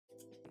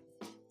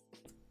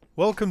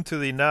Welcome to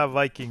the Nav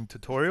Viking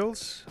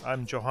tutorials.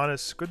 I'm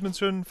Johannes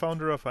Gudmundsson,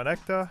 founder of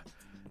Anecta,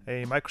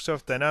 a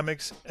Microsoft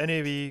Dynamics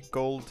NAV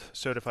Gold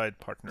certified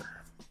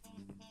partner.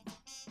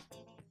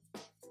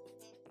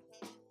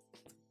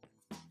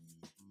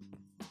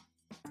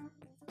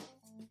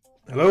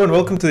 Hello and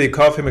welcome to the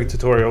Coffee Mug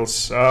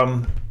tutorials.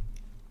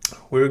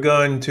 We're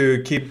going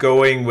to keep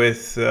going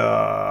with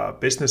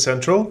Business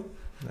Central,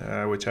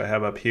 which I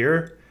have up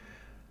here.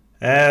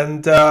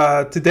 And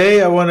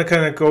today I want to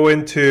kind of go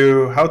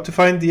into how to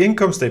find the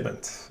income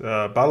statement,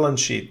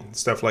 balance sheet, and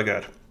stuff like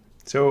that.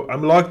 So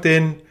I'm logged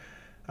in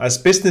as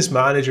Business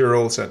Manager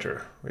Role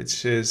Center,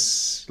 which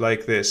is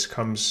like this,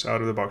 comes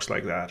out of the box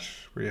like that.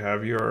 We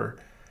have your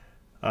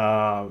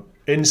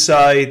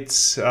insights,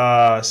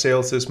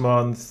 sales this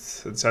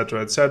month,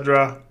 etc.,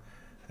 etc.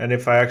 And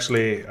if I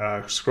actually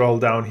scroll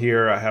down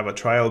here, I have a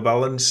trial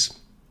balance,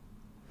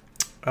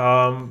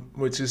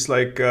 which is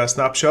like a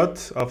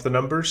snapshot of the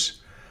numbers.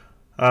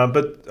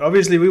 But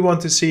obviously we want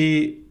to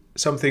see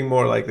something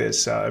more like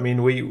this. I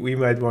mean, we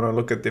might want to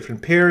look at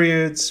different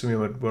periods. We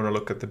might want to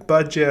look at the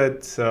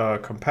budget,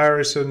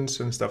 comparisons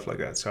and stuff like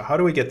that. So how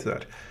do we get to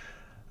that?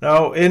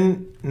 Now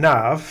in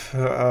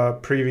Nav,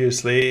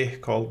 previously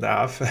called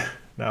Nav,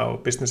 now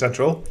Business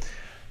Central,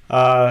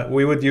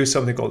 we would use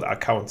something called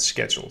account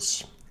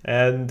schedules.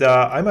 And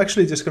I'm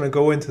actually just going to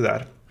go into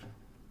that.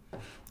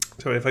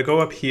 So if I go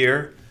up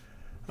here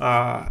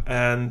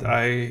and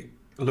I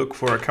look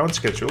for account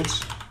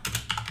schedules,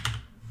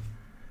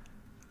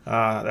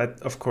 that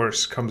of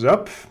course comes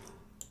up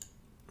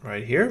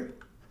right here,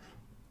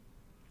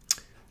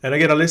 and I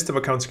get a list of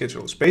account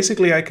schedules.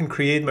 Basically I can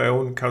create my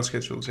own account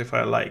schedules if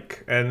I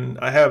like, and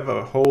I have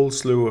a whole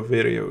slew of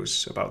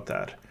videos about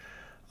that,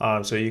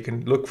 so you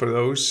can look for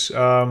those.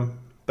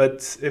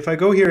 But if I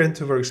go here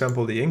into, for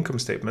example, the income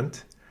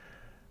statement,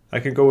 I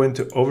can go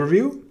into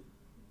overview,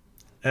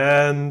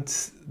 and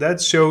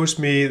that shows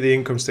me the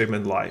income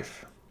statement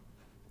live.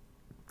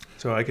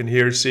 So I can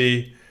here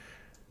see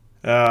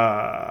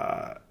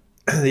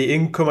the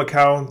income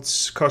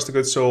accounts, cost of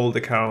goods sold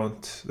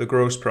account, the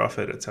gross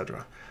profit,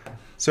 etc.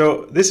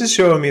 So this is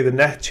showing me the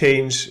net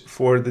change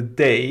for the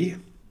day,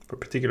 for a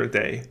particular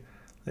day.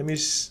 Let me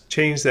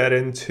change that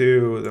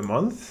into the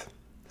month.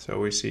 So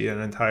we see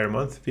an entire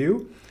month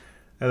view.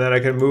 And then I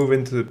can move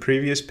into the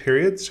previous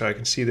period. So I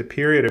can see the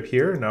period up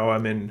here. Now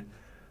I'm in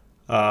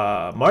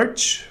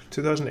March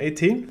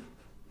 2018.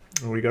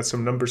 And we got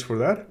some numbers for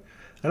that.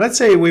 And let's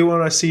say we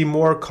want to see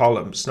more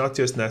columns, not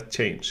just net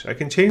change. I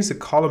can change the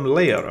column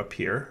layout up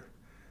here.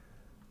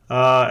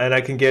 And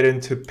I can get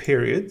into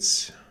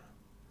periods.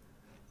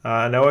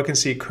 Now I can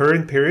see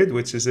current period,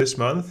 which is this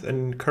month,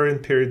 and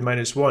current period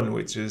 -1,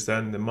 which is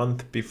then the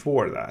month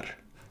before that.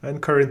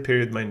 And current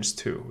period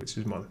 -2, which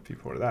is month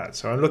before that.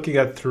 So I'm looking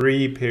at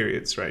 3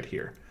 periods right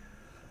here.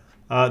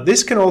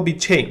 This can all be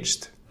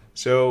changed.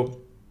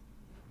 So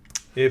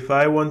if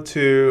I want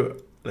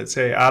to, let's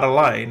say, add a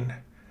line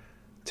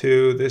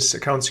to this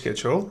account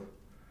schedule,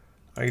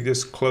 I can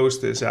just close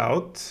this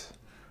out,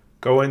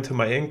 go into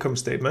my income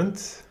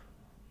statement,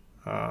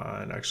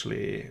 and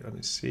actually, let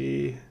me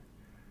see,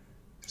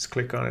 just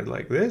click on it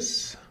like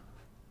this.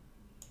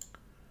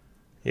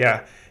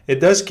 Yeah, it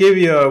does give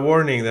you a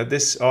warning that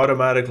this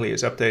automatically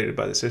is updated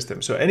by the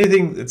system. So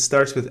anything that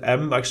starts with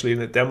M, actually in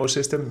the demo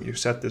system, you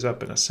set this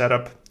up in a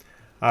setup,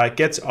 it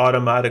gets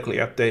automatically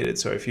updated.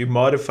 So if you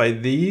modify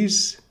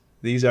these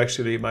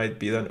actually might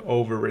be then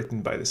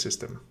overwritten by the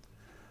system.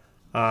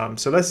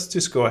 So let's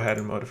just go ahead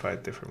and modify a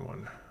different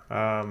one.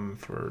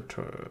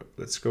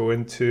 Let's go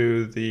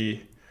into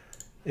the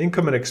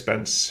income and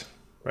expense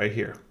right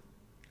here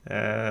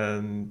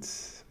and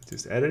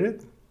just edit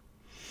it.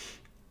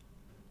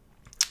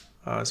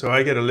 So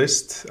I get a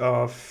list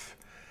of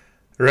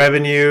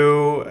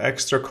revenue,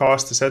 extra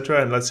cost,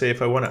 etc. And let's say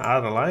if I want to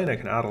add a line, I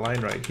can add a line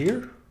right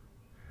here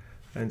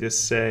and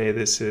just say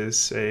this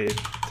is a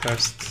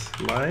test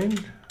line,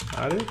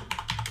 add it.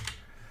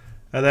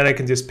 And then I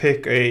can just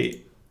pick a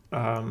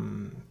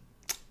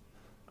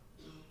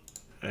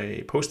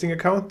posting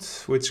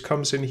account, which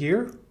comes in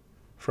here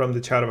from the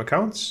chat of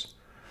accounts.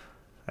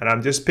 And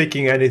I'm just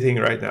picking anything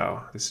right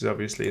now. This is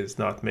obviously, it's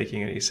not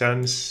making any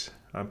sense.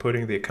 I'm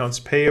putting the accounts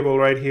payable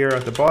right here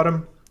at the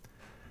bottom.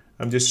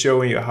 I'm just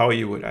showing you how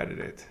you would edit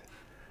it.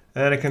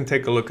 And then I can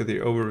take a look at the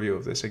overview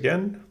of this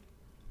again.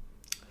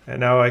 And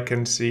now I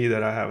can see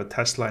that I have a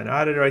test line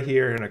added right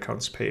here and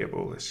accounts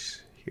payable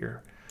is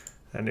here.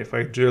 And if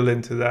I drill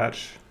into that,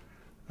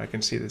 I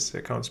can see this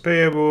accounts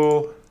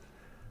payable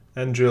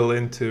and drill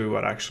into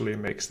what actually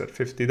makes that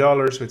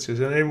 $50, which is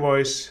an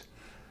invoice.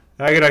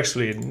 I can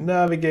actually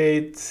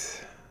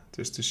navigate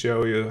just to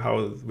show you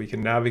how we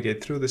can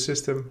navigate through the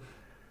system.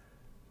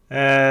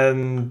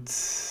 And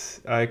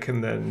I can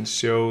then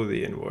show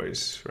the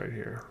invoice right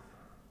here.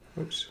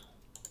 Oops.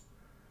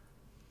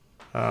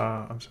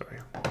 I'm sorry,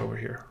 over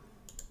here.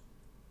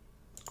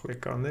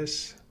 Click on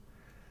this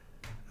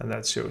and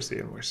that shows the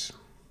invoice.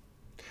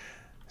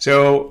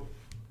 So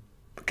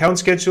account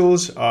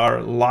schedules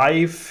are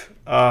live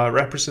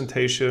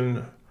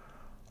representation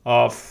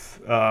of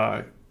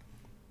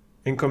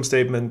income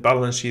statement,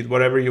 balance sheet,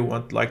 whatever you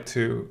want like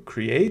to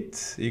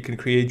create. You can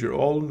create your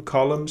own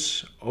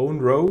columns, own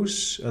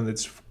rows, and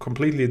it's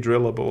completely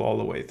drillable all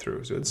the way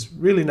through. So it's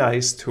really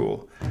nice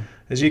tool.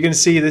 As you can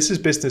see, this is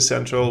Business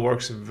Central,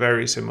 works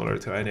very similar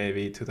to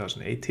NAV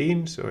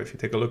 2018. So if you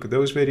take a look at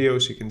those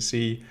videos, you can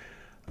see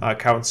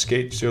account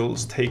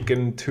schedules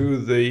taken to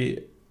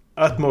the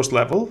utmost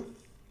level.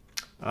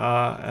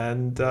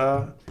 And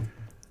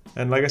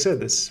like I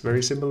said, it's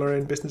very similar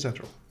in Business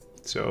Central.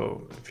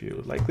 So if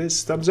you like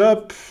this, thumbs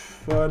up,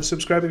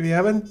 subscribe if you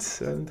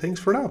haven't, and thanks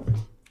for now.